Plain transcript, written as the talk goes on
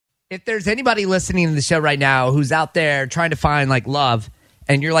if there's anybody listening to the show right now who's out there trying to find like love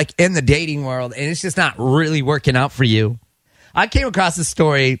and you're like in the dating world and it's just not really working out for you, I came across this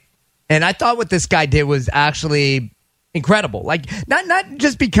story and I thought what this guy did was actually incredible. Like not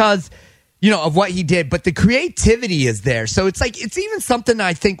just because, of what he did, but the creativity is there. So it's like, it's even something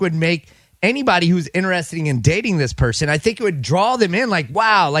I think would make anybody who's interested in dating this person, I think it would draw them in like,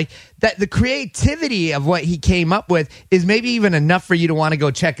 wow, like that the creativity of what he came up with is maybe even enough for you to want to go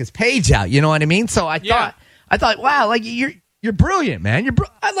check his page out. You know what I mean? So I thought, wow, like you're brilliant, man.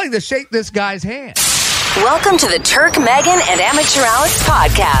 I'd like to shake this guy's hand. Welcome to the Turk, Megan, and Amateur Alex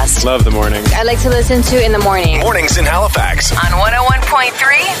podcast. Love the morning. I like to listen to in the morning. Mornings in Halifax. On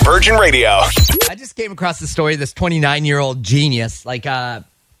 101.3 Virgin Radio. I just came across the story of this 29-year-old genius. Like, I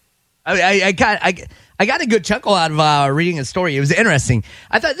got a good chuckle out of reading his story. It was interesting.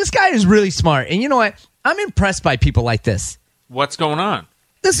 I thought this guy is really smart. And you know what? I'm impressed by people like this. What's going on?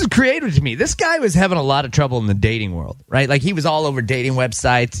 This is creative to me. This guy was having a lot of trouble in the dating world, right? Like he was all over dating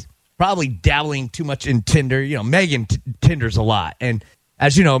websites, probably dabbling too much in Tinder. Megan Tinders a lot. And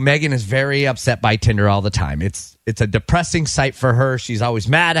as you know, Megan is very upset by Tinder all the time. It's a depressing site for her. She's always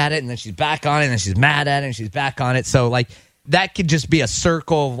mad at it, and then she's back on it, and then she's mad at it, and she's back on it. So, like, that could just be a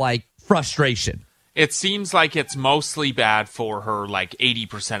circle of, like, frustration. It seems like it's mostly bad for her, like,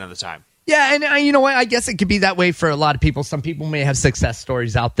 80% of the time. Yeah, and you know what? I guess it could be that way for a lot of people. Some people may have success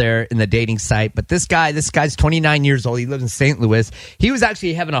stories out there in the dating site, but this guy's 29 years old. He lives in St. Louis. He was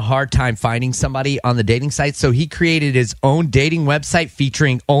actually having a hard time finding somebody on the dating site, so he created his own dating website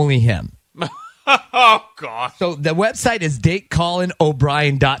featuring only him. Oh, God. So the website is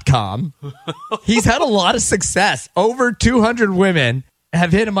datecolinobrien.com. He's had a lot of success. Over 200 women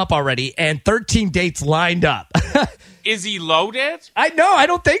have hit him up already, and 13 dates lined up. Is he loaded? I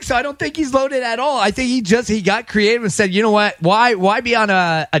don't think so. I don't think he's loaded at all. I think he got creative and said, you know what? Why be on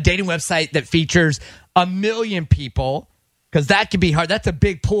a dating website that features 1 million people? Because that could be hard. That's a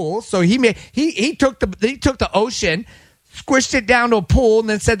big pool. So he took the ocean, squished it down to a pool, and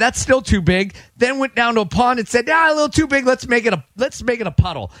then said that's still too big. Then went down to a pond and said, a little too big. Let's make it a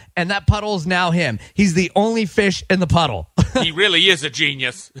puddle. And that puddle is now him. He's the only fish in the puddle. He really is a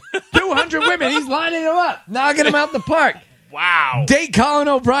genius. 200 women. He's lining them up, knocking them out the park. Wow.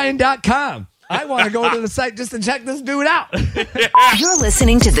 DateColinoBrien.com. I want to go to the site just to check this dude out. You're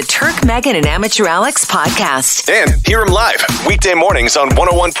listening to the Turk, Megan, and Amateur Alex podcast. And hear him live weekday mornings on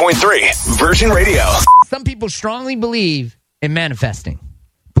 101.3 Virgin Radio. Some people strongly believe in manifesting.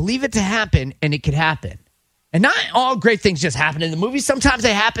 Believe it to happen, and it could happen. And not all great things just happen in the movies. Sometimes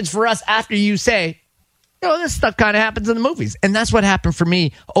it happens for us after you say, this stuff kind of happens in the movies. And that's what happened for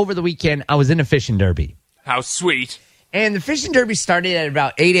me over the weekend. I was in a fishing derby. How sweet. And the fishing derby started at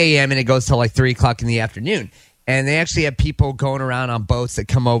about 8 a.m. and it goes till like 3 o'clock in the afternoon. And they actually have people going around on boats that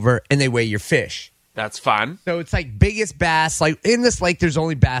come over and they weigh your fish. That's fun. So it's like biggest bass. Like in this lake, there's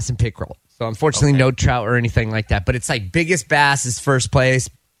only bass and pickerel. So unfortunately, no trout or anything like that. But it's like biggest bass is first place.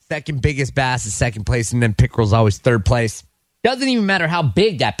 Second biggest bass is second place. And then pickerel's always third place. Doesn't even matter how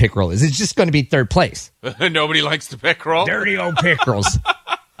big that pickerel is. It's just going to be third place. Nobody likes the pickerel. Dirty old pickerels.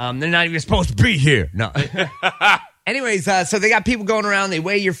 They're not even supposed to be here. No. Anyways, so they got people going around. They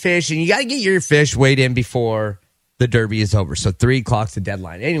weigh your fish, and you got to get your fish weighed in before the derby is over. So 3 o'clock's the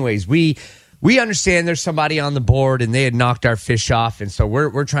deadline. Anyways, we understand there's somebody on the board, and they had knocked our fish off, and so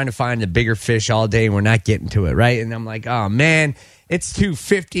we're trying to find the bigger fish all day, and we're not getting to it, right? And I'm like, oh, man, it's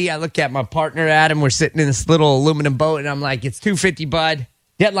 $250. I look at my partner, Adam. We're sitting in this little aluminum boat, and I'm like, it's $250, bud.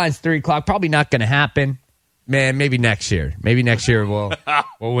 Deadline's 3 o'clock. Probably not going to happen. Man, maybe next year. Maybe next year we'll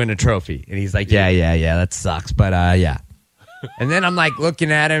win a trophy. And he's like, yeah, that sucks. But, yeah. And then I'm like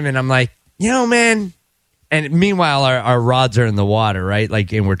looking at him, and I'm like, man. And meanwhile, our rods are in the water, right?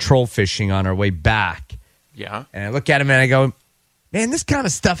 Like, and we're troll fishing on our way back. Yeah. And I look at him, and I go, man, this kind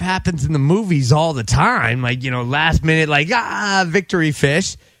of stuff happens in the movies all the time. Like, last minute, like, victory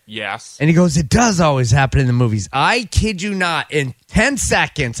fish. Yes. And he goes, it does always happen in the movies. I kid you not. In 10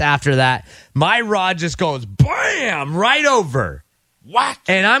 seconds after that, my rod just goes, bam, right over. What?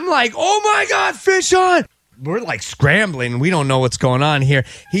 And I'm like, oh, my God, fish on. We're like scrambling. We don't know what's going on here.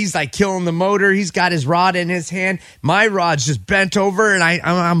 He's like killing the motor. He's got his rod in his hand. My rod's just bent over, and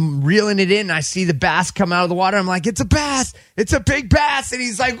I'm reeling it in. I see the bass come out of the water. I'm like, it's a bass. It's a big bass. And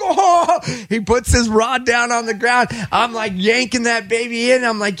he's like, oh. He puts his rod down on the ground. I'm like yanking that baby in.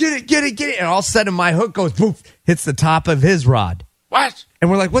 I'm like, get it. And all of a sudden, my hook goes, poof, hits the top of his rod. What? And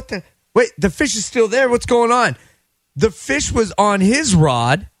we're like, wait, the fish is still there. What's going on? The fish was on his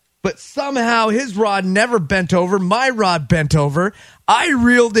rod. But somehow his rod never bent over. My rod bent over. I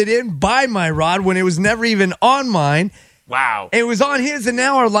reeled it in by my rod when it was never even on mine. Wow. It was on his, and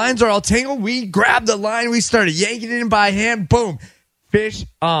now our lines are all tangled. We grabbed the line. We started yanking it in by hand. Boom. Fish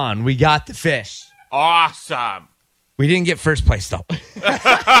on. We got the fish. Awesome. We didn't get first place, though.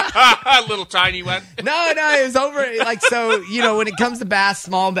 A little tiny one. No, it was over. Like, so, when it comes to bass,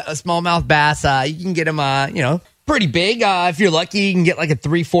 smallmouth bass, you can get them, pretty big. If you're lucky, you can get like a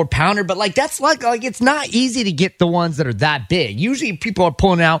 3-4 pounder. But like, that's like it's not easy to get the ones that are that big. Usually people are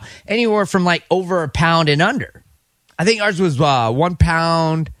pulling out anywhere from like over a pound and under. I think ours was 1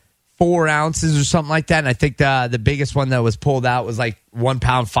 pound, 4 ounces or something like that. And I think the biggest one that was pulled out was like 1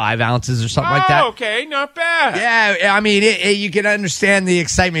 pound, 5 ounces or something like that. Okay, not bad. Yeah, I mean, you can understand the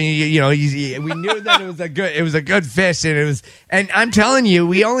excitement. We knew that it was a good fish, and I'm telling you,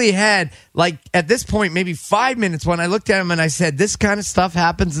 we only had like at this point maybe 5 minutes when I looked at him and I said, "This kind of stuff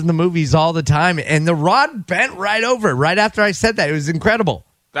happens in the movies all the time," and the rod bent right over right after I said that. It was incredible.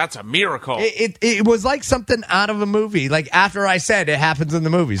 That's a miracle. It was like something out of a movie. Like after I said it happens in the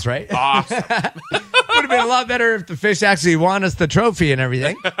movies, right? Awesome. Would have been a lot better if the fish actually won us the trophy and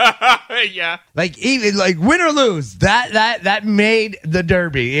everything. Yeah. Like even like win or lose, that made the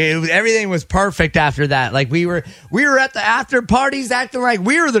Derby. Everything was perfect after that. Like we were at the after parties acting like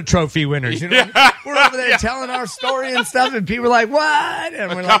we were the trophy winners. We're over there telling our story and stuff, and people were like, "What?"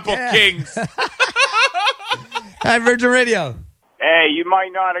 And we're Couple like, yeah. kings. Hi, Virgin Radio. Hey, you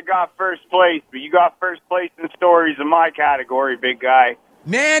might not have got first place, but you got first place in stories in my category, big guy.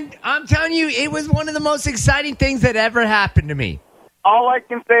 Man, I'm telling you, it was one of the most exciting things that ever happened to me. All I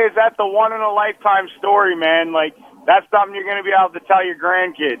can say is that's a one-in-a-lifetime story, man. Like, that's something you're going to be able to tell your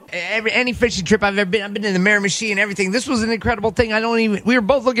grandkids. Any fishing trip I've been in the Miramichi and everything. This was an incredible thing. We were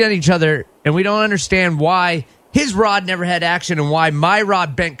both looking at each other, and we don't understand why his rod never had action and why my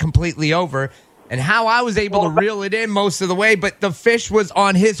rod bent completely over, and how I was able to reel it in most of the way, but the fish was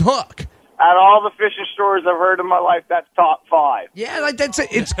on his hook. Out of all the fishing stories I've heard in my life, that's top 5. Yeah, like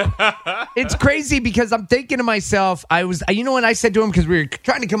it's crazy because I'm thinking to myself, what I said to him, because we were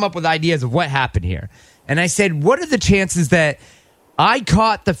trying to come up with ideas of what happened here. And I said, what are the chances that I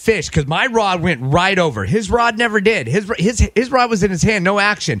caught the fish? Because my rod went right over. His rod never did. His rod was in his hand, no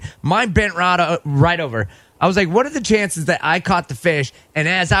action. Mine bent right over. I was like, what are the chances that I caught the fish, and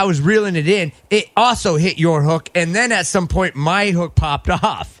as I was reeling it in, it also hit your hook, and then at some point my hook popped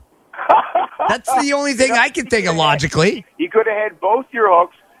off? That's the only thing I can think of logically. You could have had both your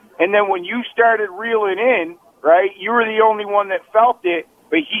hooks, and then when you started reeling in, right, you were the only one that felt it,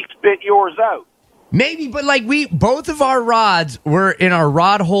 but he spit yours out. Maybe, but like both of our rods were in our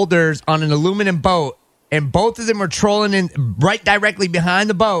rod holders on an aluminum boat, and both of them were trolling in right directly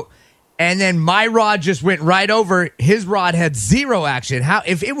behind the boat. And then my rod just went right over. His rod had zero action.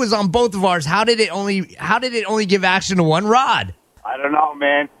 If it was on both of ours, how did it only give action to one rod? I don't know,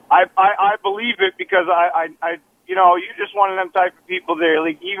 man. I believe it because I you're just one of them type of people there.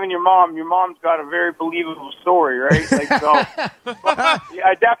 Like even your mom's got a very believable story, right? Like so. Yeah,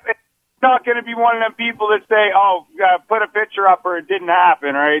 I definitely not going to be one of them people that say, "Oh, put a picture up," or it didn't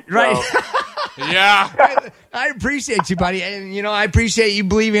happen, right? Right. So. Yeah. I appreciate you, buddy, and I appreciate you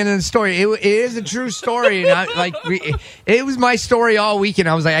believing in the story. It is a true story, and it was my story all weekend.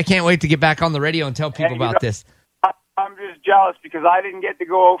 I was like, I can't wait to get back on the radio and tell people about this. I'm just jealous because I didn't get to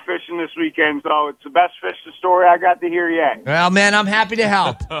go fishing this weekend, so it's the best fishing story I got to hear yet. Well, man, I'm happy to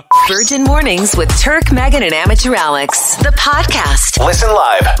help. Virgin Mornings with Turk, Megan, and Amateur Alex. The podcast. Listen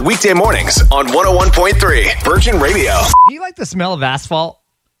live weekday mornings on 101.3 Virgin Radio. Do you like the smell of asphalt?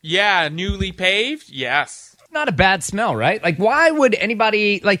 Yeah, newly paved? Yes. Not a bad smell, right? Like, why would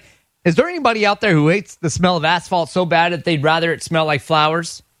anybody, is there anybody out there who hates the smell of asphalt so bad that they'd rather it smell like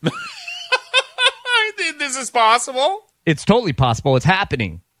flowers? This is possible? It's totally possible. It's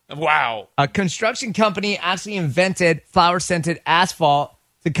happening. Wow. A construction company actually invented flower-scented asphalt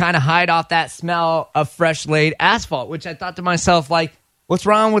to kind of hide off that smell of fresh-laid asphalt, which I thought to myself, like, what's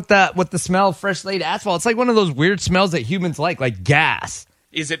wrong with the smell of fresh-laid asphalt? It's like one of those weird smells that humans like gas.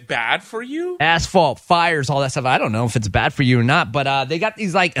 Is it bad for you? Asphalt, fires, all that stuff. I don't know if it's bad for you or not, but they got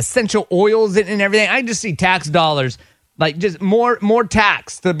these like essential oils in and everything. I just see tax dollars, like just more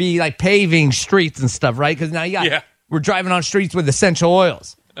tax to be like paving streets and stuff, right? Because now we're driving on streets with essential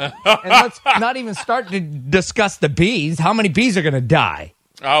oils. And let's not even start to discuss the bees. How many bees are going to die?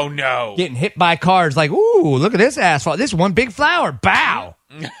 Oh, no. Getting hit by cars like, ooh, look at this asphalt. This one big flower. Bow.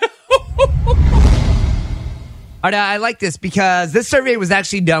 All right, I like this because this survey was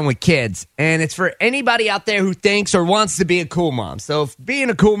actually done with kids, and it's for anybody out there who thinks or wants to be a cool mom. So if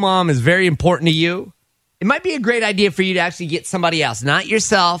being a cool mom is very important to you, it might be a great idea for you to actually get somebody else, not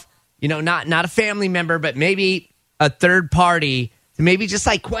yourself, not a family member, but maybe a third party to maybe just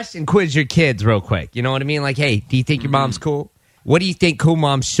like question quiz your kids real quick. You know what I mean? Like, hey, do you think your mom's cool? What do you think cool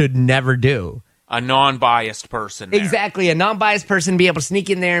moms should never do? A non-biased person. There. Exactly. A non-biased person be able to sneak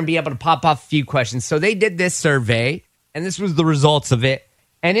in there and be able to pop off a few questions. So they did this survey, and this was the results of it.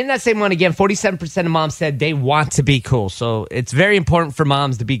 And in that same one, again, 47% of moms said they want to be cool. So it's very important for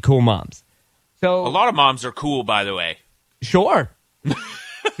moms to be cool moms. So A lot of moms are cool, by the way. Sure.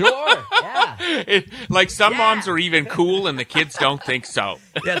 Sure. Yeah. Like some moms are even cool and the kids don't think so.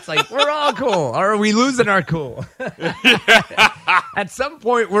 Yeah, it's like, we're all cool. Or are we losing our cool? At some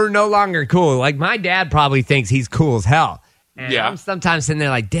point, we're no longer cool. Like, my dad probably thinks he's cool as hell. And Yeah. I'm sometimes sitting there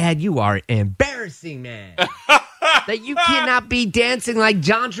like, Dad, you are embarrassing, man. That you cannot be dancing like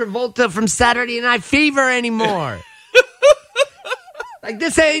John Travolta from Saturday Night Fever anymore. Like,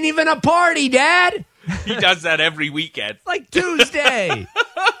 this ain't even a party, Dad. He does that every weekend. It's like Tuesday.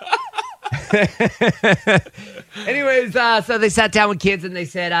 Anyways, so they sat down with kids and they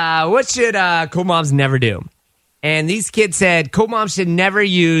said, what should cool moms never do? And these kids said cool moms should never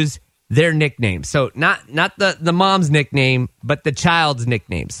use their nickname. So not the mom's nickname, but the child's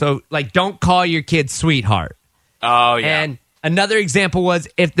nickname. So, like, don't call your kid sweetheart. Oh, yeah. And another example was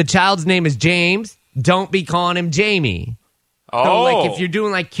if the child's name is James, don't be calling him Jamie. So, like, if you're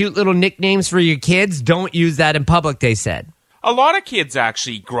doing, like, cute little nicknames for your kids, don't use that in public, they said. A lot of kids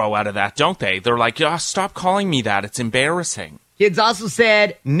actually grow out of that, don't they? They're like, oh, stop calling me that. It's embarrassing. Kids also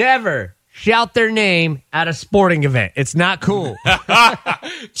said never shout their name at a sporting event. It's not cool. Turk!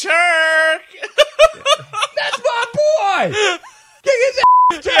 That's my boy! Kick his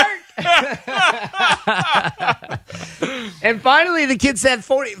ass, Turk! And finally, the kids said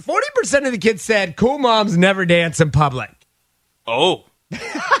 40% of the kids said cool moms never dance in public. Oh. That's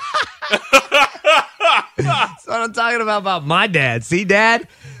what I'm talking about my dad. See, Dad?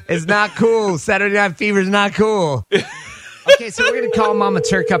 It's not cool. Saturday Night Fever is not cool. Okay, so we're going to call Mama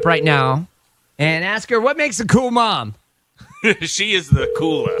Turk up right now and ask her what makes a cool mom. She is the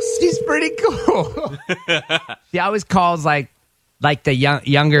coolest. She's pretty cool. She always calls like the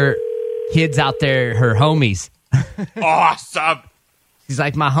younger kids out there her homies. Awesome. She's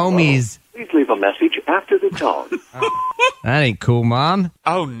like, my homies. Please leave a message after the tone. That ain't cool, Mom.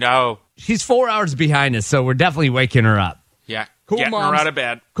 Oh, no. She's 4 hours behind us, so we're definitely waking her up. Yeah. Cool Getting moms, her out of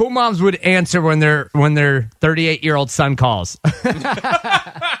bed. Cool moms would answer when their 38-year-old son calls.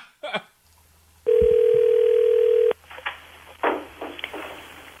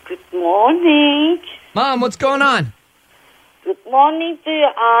 Good morning. Mom, what's going on? Good morning to you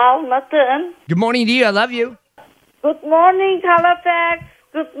all. Nothing. Good morning to you. I love you. Good morning, Halifax.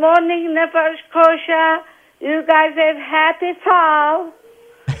 Good morning, Nova Scotia. You guys have happy fall.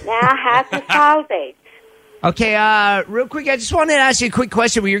 Now, happy fall days. Okay, real quick, I just wanted to ask you a quick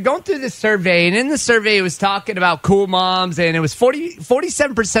question. We were going through this survey, and in the survey, it was talking about cool moms, and it was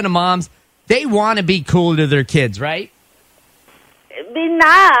 47% of moms, they want to be cool to their kids, right? Be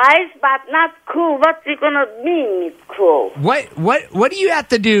nice, but not cool. What's it gonna mean? It's cool. What do you have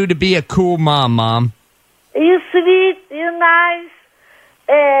to do to be a cool mom, Mom? You sweet. You nice.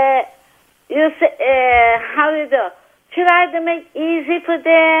 You say, how you do? Try to make easy for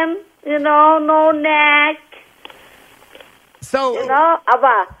them. You know, no nag. So You know,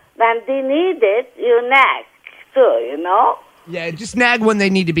 but when they need it, you nag too. You know. yeah, just nag when they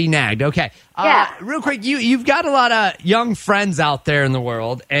need to be nagged. Okay. Yeah. Real quick, you've got a lot of young friends out there in the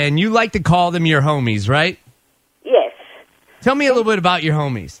world, and you like to call them your homies, right? Yes. Tell me a little bit about your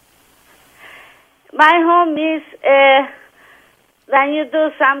homies. My home is when you do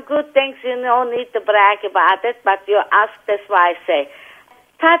some good things, you don't need to brag about it, but you ask. That's why I say,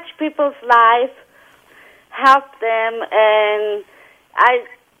 touch people's life, help them, and I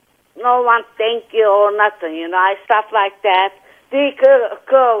no one thank you or nothing. You know, I stuff like that. They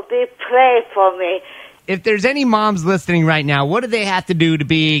go, they pray for me. If there's any moms listening right now, what do they have to do to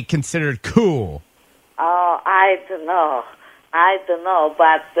be considered cool? Oh, I don't know,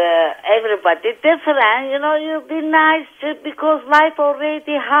 but everybody different. You know, you be nice just because life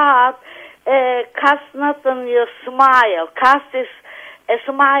already hard. Cost nothing, you smile. A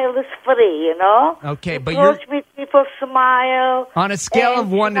smile is free, you know. Okay, but approach me, people smile. On a scale of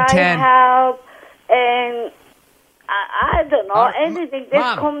 1 to 10. Help, and I don't know, anything that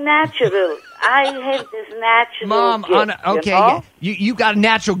Mom. come natural. I have this natural Mom, gift, you know? you got a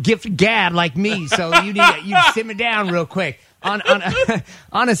natural gift of gab like me, so you simmer down real quick. On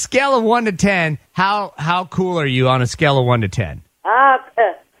on a scale of 1 to 10, how cool are you on a scale of 1 to 10?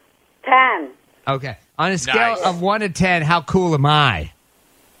 10. Okay. On a scale Nice. of 1 to 10, how cool am I?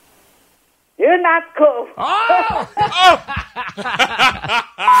 You're not cool.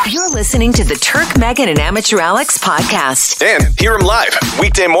 You're listening to the Turk, Megan, and Amateur Alex podcast. And hear him live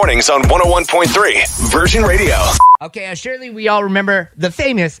weekday mornings on 101.3 Virgin Radio. Okay, surely we all remember the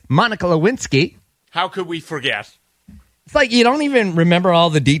famous Monica Lewinsky. How could we forget? It's like you don't even remember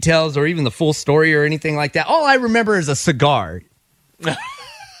all the details or even the full story or anything like that. All I remember is a cigar.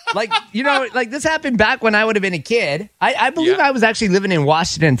 Like this happened back when I would have been a kid. I believe I was actually living in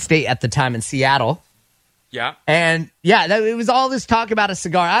Washington State at the time in Seattle. Yeah. And it was all this talk about a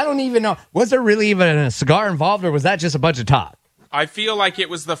cigar. I don't even know. Was there really even a cigar involved, or was that just a bunch of talk? I feel like it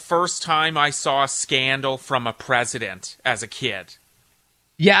was the first time I saw a scandal from a president as a kid.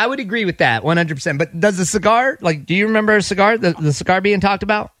 Yeah, I would agree with that 100%. But does the cigar, do you remember a cigar, the cigar being talked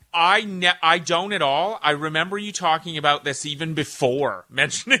about? I don't at all. I remember you talking about this even before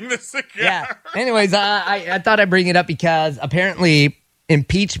mentioning the cigar. Yeah. Anyways, I thought I'd bring it up because apparently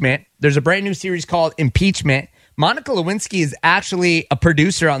Impeachment, there's a brand new series called Impeachment. Monica Lewinsky is actually a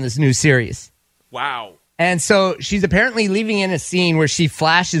producer on this new series. Wow. And so she's apparently leaving in a scene where she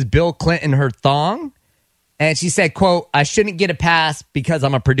flashes Bill Clinton her thong. And she said, quote, I shouldn't get a pass because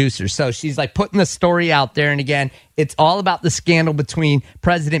I'm a producer. So she's putting the story out there. And again, it's all about the scandal between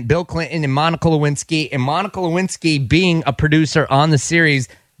President Bill Clinton and Monica Lewinsky. And Monica Lewinsky being a producer on the series,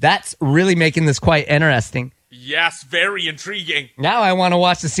 that's really making this quite interesting. Yes, very intriguing. Now I want to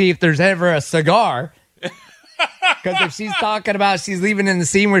watch to see if there's ever a cigar. Because if she's talking about she's leaving in the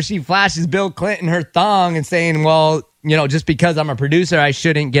scene where she flashes Bill Clinton her thong and saying, well, just because I'm a producer, I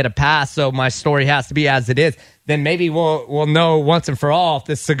shouldn't get a pass, so my story has to be as it is, then maybe we'll know once and for all if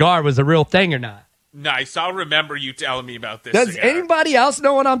this cigar was a real thing or not. Nice. I'll remember you telling me about this. Does anybody else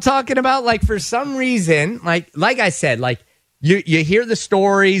know what I'm talking about? For some reason, like I said, you hear the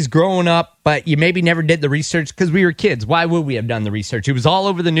stories growing up, but you maybe never did the research because we were kids. Why would we have done the research? It was all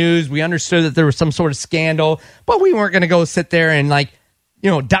over the news. We understood that there was some sort of scandal, but we weren't going to go sit there and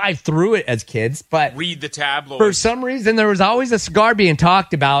dive through it as kids. But read the tabloids. For some reason, there was always a cigar being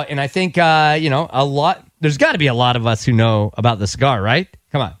talked about, and I think a lot. There's got to be a lot of us who know about the cigar, right?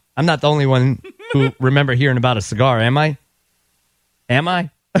 Come on, I'm not the only one who remember hearing about a cigar, am I? Am I?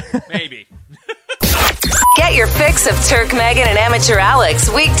 Maybe. Get your fix of Turk, Megan, and Amateur Alex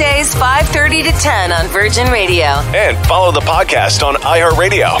weekdays 5:30 to 10 on Virgin Radio. And follow the podcast on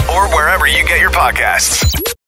iHeartRadio or wherever you get your podcasts.